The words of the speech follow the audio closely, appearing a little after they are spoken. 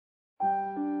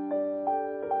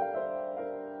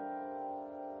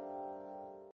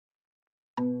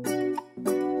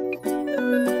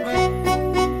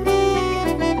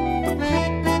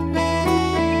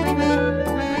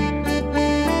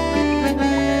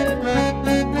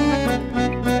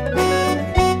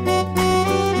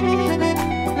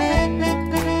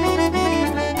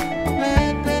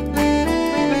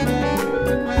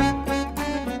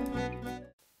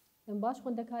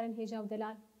karen hêja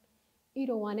delal.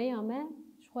 Îro waneya me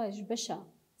ji xwe ji beşa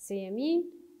sêyemîn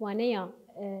waneya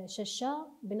şeşa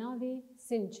bi navê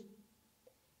Sinc.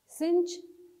 Sinc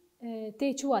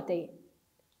tê çi wate ye?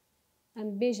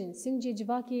 Em bêjin sincê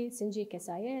civakê, sincê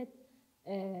kesayet,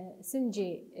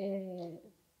 sincê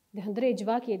di hundirê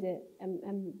civakê de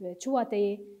em çi wate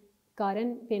ye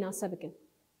karin pênase bikin.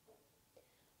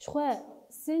 Ji xwe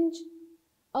Sinc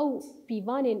ew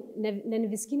pîvanên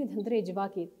nenivîskînê di hundirê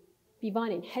civakê,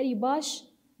 pîvanên herî baş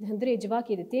di hundirê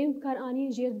civakê de tên bikar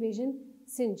anîn jêr dibêjin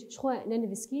Sinc. Ji xwe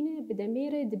nenivîskîne bi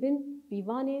demêre dibin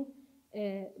pîvanên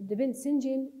dibin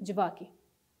sincên civakê.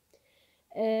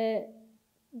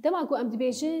 Dema ku em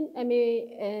dibêjin em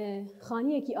ê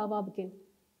xaniyekî ava bikin.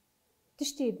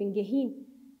 Tiştê bingehîn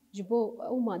ji bo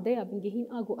ew maddeya bingehîn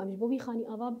a ku em ji bo vî xanî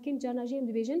ava bikin, carna jî em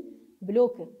dibêjin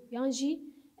blok yan jî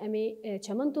em ê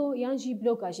çemento yan jî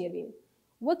bloka jêr bînin.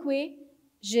 Wek wê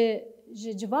ji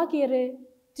civakê re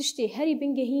tiştê herî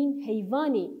bingehîn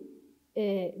heyvanê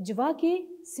civakê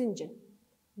sinc in.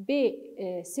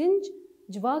 Bê sinc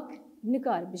civak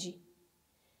nikar bijî.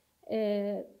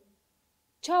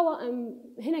 Çawa em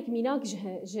hinek mînak ji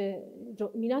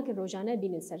mînakên rojane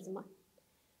bînin ser ziman.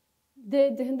 Di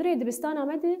hundirê dibistana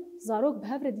me de zarok bi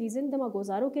hev re dilîzin, dema ku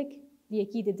zarokek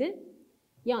yekî didi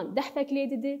yan 10 fek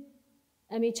lê didi,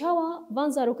 em ê çawa van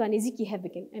zaroka nêzîkî hev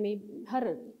bikin. Em ê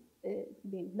herin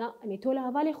em ê tola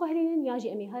hevalê xwe herînin ya jî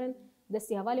em ê herin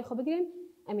destê hevalê xwe bigirin.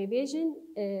 Em ê bêjin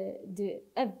di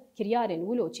ev kiryarên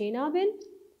wilo çê nabin,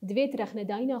 divê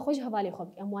tirexnedayîna xwe ji hevalê xwe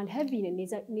bikin. Em wan hev bînin,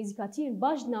 nêzîkatiyên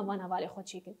baş di nav van hevalê xwe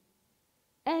çêkin.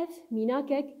 Ev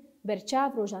mînakek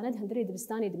berçav rojane di hundirê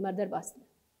dibistanê di mer derbas dibe.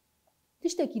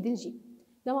 Tiştekî din jî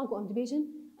dema ku em dibêjin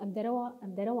em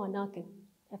derewa nakin.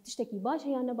 Ev tiştekî baş e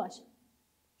yan ne baş?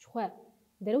 Ji xwe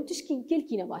derew tişkî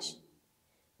gelkî ne baş.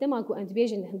 Dema ku em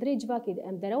dibêjin di hundirê civakê de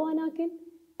em derewa nakin,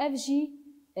 ev jî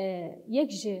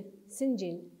yek ji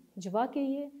sincên civakê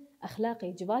ye,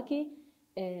 exlaqê civakê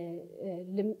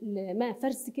li me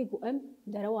ferz dike ku em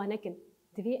derewa nekin.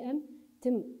 Divê em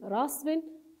tim rast bin,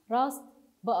 rast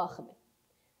biaxibin.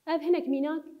 Ev hinek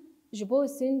mînak ji bo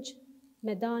sinc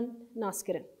me dan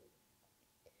naskirin.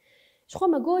 Ji xwe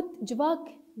me got civak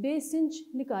bê sinc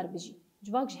nikar bijî.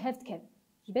 Civak ji hev dikeve.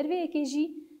 Ji ber vê yekê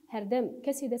jî herdem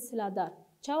kesê dest siladar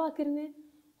çawa kirine,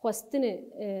 xwestinê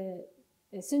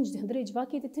sinc di hundirê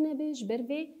civakê de tune bê ji ber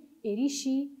vê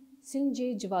êrîşî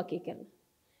sincê civakê kirine.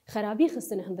 Xerabî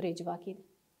xistine hundirê civakê de.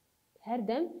 Her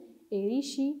dem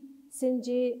êrîşî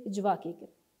sincê civakê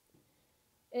kirin.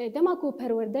 Dema ku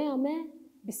perwerdeya me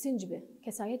bi sinc be,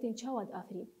 kesayetên çawa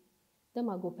diafirîn.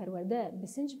 Dema ku perwerde bi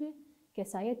sinc be,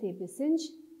 kesayetê bi sinc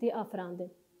tê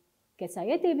afirandin.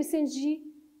 Kesayetê bi sinc jî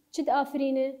çi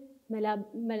diafirîne?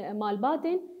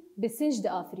 Malbatên bi sinc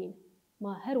diafirîne.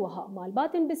 Ma her wiha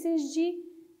malbatên bi sinc jî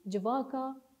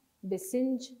civaka bi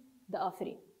sinc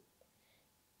diafirîn.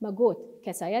 Me got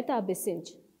kesayeta bi sinc,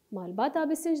 malbata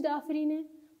bi sinc diafirîne,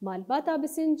 malbata bi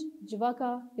sinc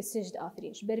civaka bi sinc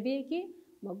diafirîn. Ji ber vê yekê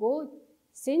me got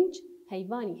sinc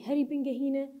heyvanî herî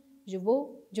bingehîne ji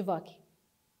bo civakê.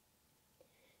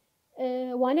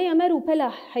 Waneya me rûpela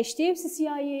heştê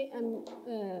sisiyayê em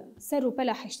ser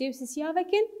rûpela heştê sisiya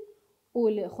vekin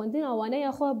û li xwendina waneya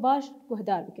xwe baş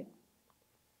guhdar bikin.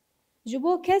 Ji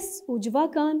bo kes û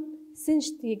civakan sinc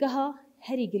têgeha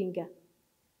herî giring e.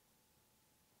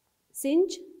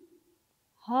 Sinc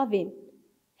havên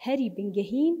herî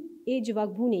bingehîn ê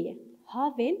civakbûnê ye.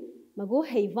 Havên me got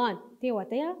heyvan tê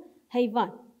wateya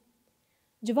heyvan.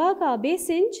 Civaka bê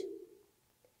sinc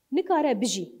nikare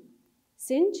bijî.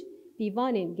 Sinc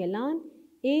pîvanên gelan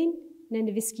ên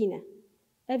nenivîskîn e.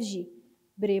 Ev jî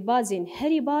birêbazên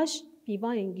herî baş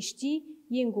pîvanên giştî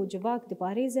yên ku civak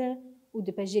diparêze û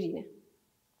dipejirîne.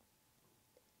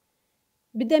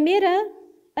 Bi demê re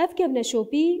ev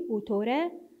kevneşopî û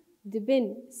tore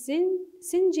dibin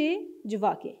sincê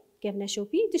civakê.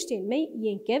 Kevneşopî tiştên me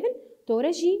yên kevin,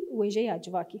 tore jî wêjeya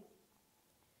civakê.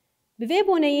 Bi vê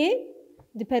boneyê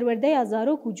di perwerdeya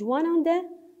zarok û ciwanan de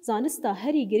zanista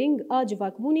herî giring a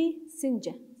civakbûnê sinc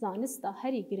e. Zanista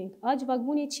herî giring a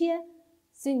civakbûnê çi ye?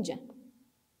 Sinc e.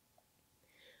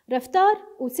 Reftar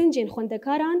û sincên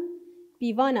xwendekaran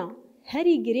pîvana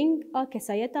herî giring a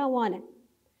kesayeta wan e.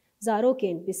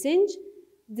 Zarokên bi sinc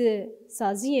di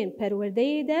saziyên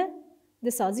perwerdeyê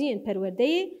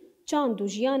çand û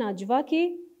jiyana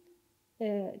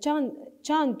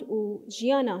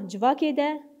civakê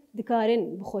de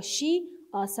dikarin bi xweşî,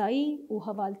 asayî û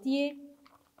hevaltiyê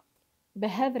bi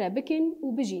hev re bikin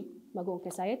û bijîn. Me got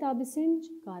kesayeta bi sinc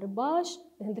kar baş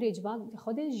di hundirê civakê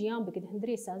xwe de jiyan bike. Di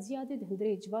hundirê saziya de, di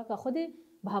hundirê civaka xwe de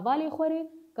bi hevalê xwe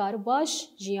re kar baş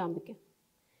jiyan bike.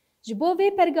 Ji bo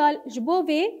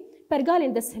vê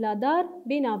پرگالین دستهلادار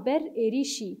بینابر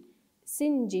ایریشی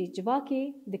سنجی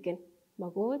جواکی دکن.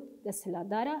 مگود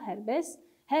دستهلادارا هر بس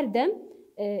هر دم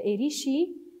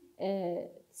ایریشی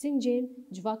سنجین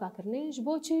جواکا کرنه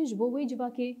جبو چه جبو وی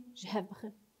جواکی جهب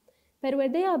بخن.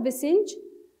 پرورده یا بسنج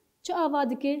چه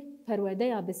آواده که پرورده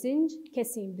یا بسنج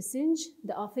کسین بسنج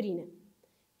ده آفرینه.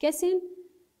 کسین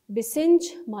بسنج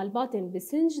مالباتن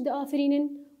بسنج ده آفرینن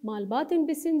مالباتن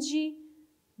بسنجی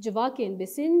جواکین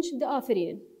بسنج ده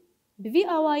آفرینن. بوی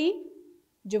آوایی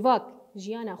جواک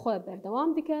جیانا خواه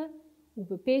بردوام دکه و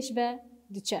بپیش و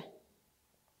دچه.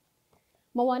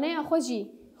 موانه خوشی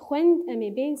خوند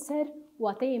امی بین سر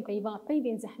واتیم پیوا پی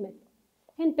بین زحمت.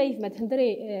 هن پیف مد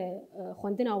هندري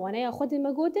خوندنا وانايا خود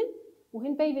مجودن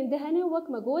وهن بيفن دهنا وك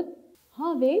مجود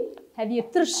هاوين هذير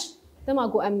ترش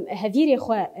تماجو أم هذير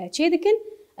خوا تشيدكن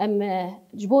أم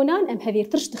جبونان أم هذير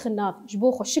ترش تخناف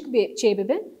جبو خوشك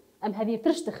بتشيببن أم هذير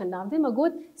ترش تخناف ده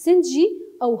مجود سنجي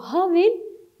أو هاوين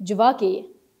جواكي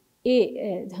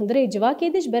إيه هندري جواكي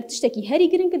دش برتشتكي هري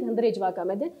جرين كده هندري جواكا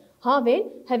مده هاوين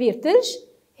هذير ترش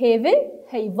هيفن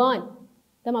هيفان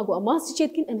تماجو أماس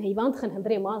تشيدكن أم هيفان تخن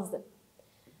هندري مازده.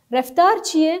 رفتار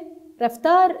چیه؟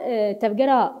 رفتار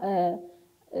تبگرا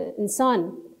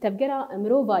انسان تبگرا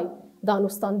مروفای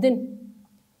دانستاندن.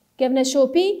 کهونه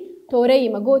شوپی توری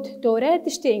مگود توره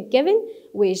تشتین کهون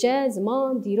ویجه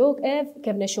زمان دیروک اف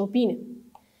کهونه شوپینه.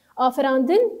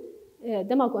 آفراندن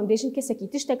دماغو ام بیشن کسی کی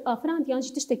تشتک آفراند یعنی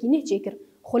تشتکی نه چیکر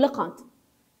خلقاند.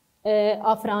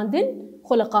 آفراندن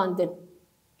خلقاندن.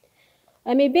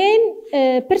 امی بین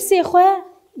پرسی خواه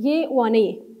یه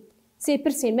وانه. سه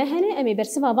پرسین مهنه امی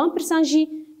برسوا وان پرسانجی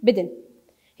بدن.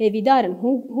 هیوی دارن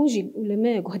هونجی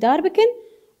لما گهدار بکن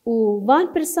و وان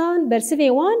پرسان برسوی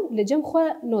وان لجم خو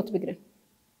نوت بگرن.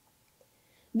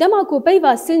 دماغو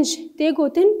پیوا سنج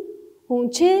تیگوتن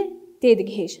هونچه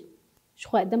تیدگهیش.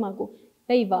 شخو دماغو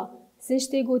پیوا سنج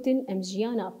تیگوتن ام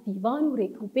جیانا پیوان و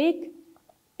ریکوبیک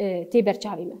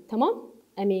تیبرچاویمه. تمام؟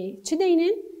 امی چه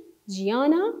دینن؟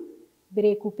 جیانا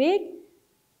بریکوبیک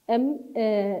ام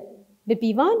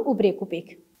ببیوان و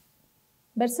بریکوبیک.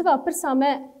 برسوا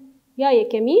پرسامه یا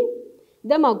یکمین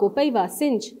دماغو پیوا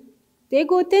سنج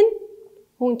تیگوتن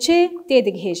هونچه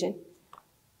تیدگهیجن.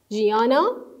 جیانا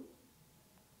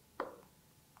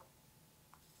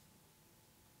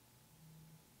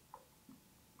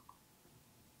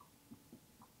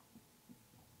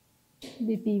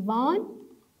ببیوان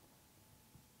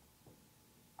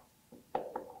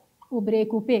و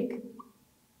بریکوبیک.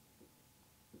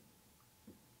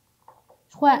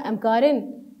 خواه امکارن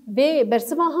و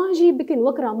برسوا هانجی بکن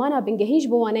وک رامانا بنگهیج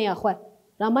بو وانه یا خواه.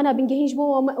 رامانا بنگهیج بو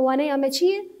وانه یا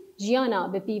مچیه؟ جیانا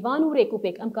به پیوان و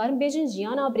ریکوپیک. امکارن بیجن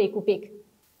جیانا بریکوپیک.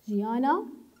 جیانا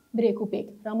بریکوپیک.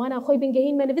 رامانا خوی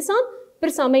بنگهین منویسان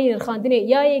پرسامین الخاندنه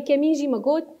یا یکمین جی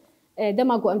مگود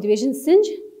دماغو ام دیویجن سنج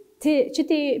چه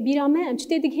تی بیرامه ام چه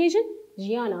تی دگهیجن؟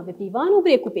 جیانا به پیوان و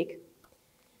بریکوپیک.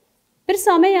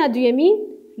 پرسامه یا دویمین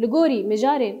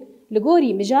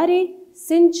لگوری مجاره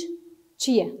سنج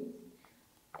چیه؟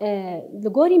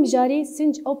 لگوری مجاری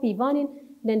سنج او پیوانین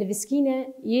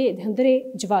ننویسکینه یه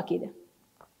دهندره جواکی ده.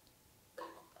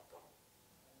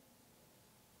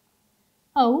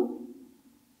 او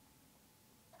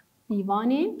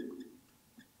پیوانین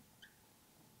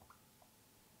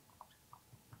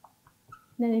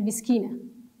ننویسکینه.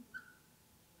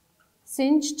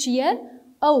 سنج چیه؟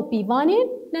 او پیوانین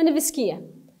ننویسکیه.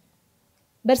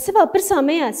 برسوا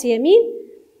پرسامه سیمین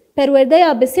پرورده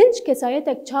یا بسنج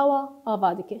کسایتک چاوا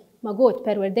آواده که. مگود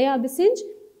پرورده یا بسنج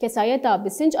کسایتا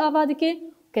بسنج آواده که.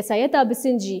 کسایتا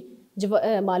بسنجی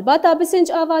مالباتا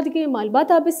بسنج آواده که.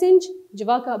 مالباتا بسنج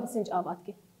جواکا بسنج آواده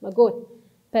که. مگود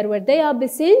پرورده یا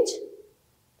بسنج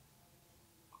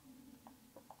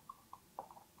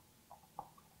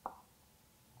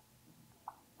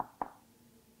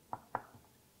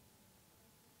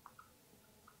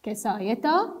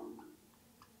کسایتا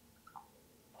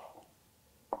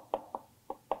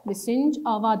بسنج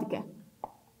آواده که.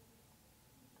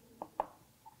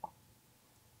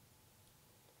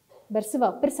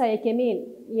 برسوا پرسا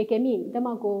یکمین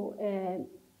دماغو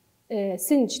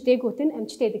سنج تیگوتن ام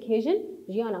چه تیدگهیجن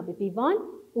جیانا ببیوان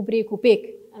و بریکوبیک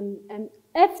ام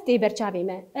اف تی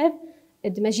برچاویمه اف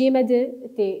دمجیمه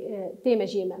تی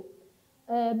مجیمه.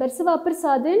 برسوا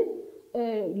پرسادن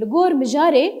لگور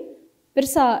مجاره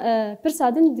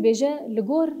پرسادن دبیجه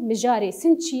لگور مجاره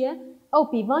سنج چیه او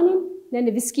پیوانین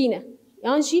ننویسکینه.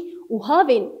 یعنی و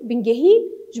هاوین بنگهین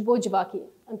جبو جواکی.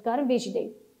 امکارم بیجی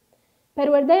دین.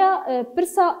 پرورده یا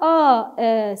پرسا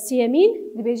سیمین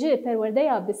دبیجه پرورده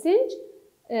یا بسنج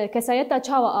کسایتا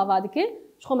چاوا آواده که.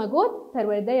 شخو مگود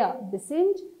پرورده یا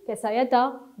بسنج کسایتا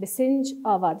بسنج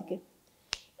آواده که.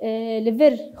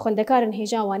 لور خوندکارن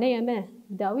هیجا وانه ما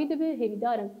داوی دبه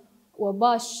هیدارن و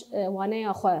باش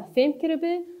وانه خو فهم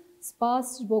کربه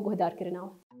سپاس بو گهدار کرناو